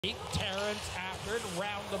Terrance after it,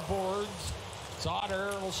 round the boards. Sauter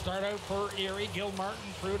will start out for Erie. Gilmartin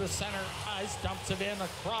through to center ice, dumps it in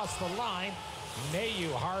across the line.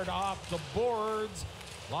 Mayu hard off the boards,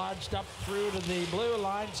 lodged up through to the blue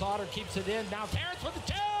line. Sauter keeps it in. Now Terrance with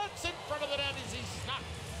the chance in front of the net as he snuck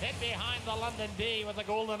in behind the London D with a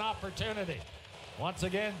golden opportunity. Once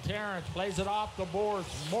again, Terrance plays it off the boards.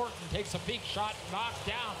 Morton takes a peek shot, knocked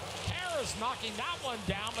down. Terrance knocking that one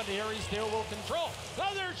down, but Erie still will control.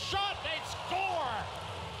 Another shot, they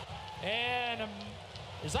score! And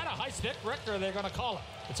is that a high stick, Rick, or are they going to call it?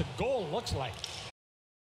 It's a goal, looks like.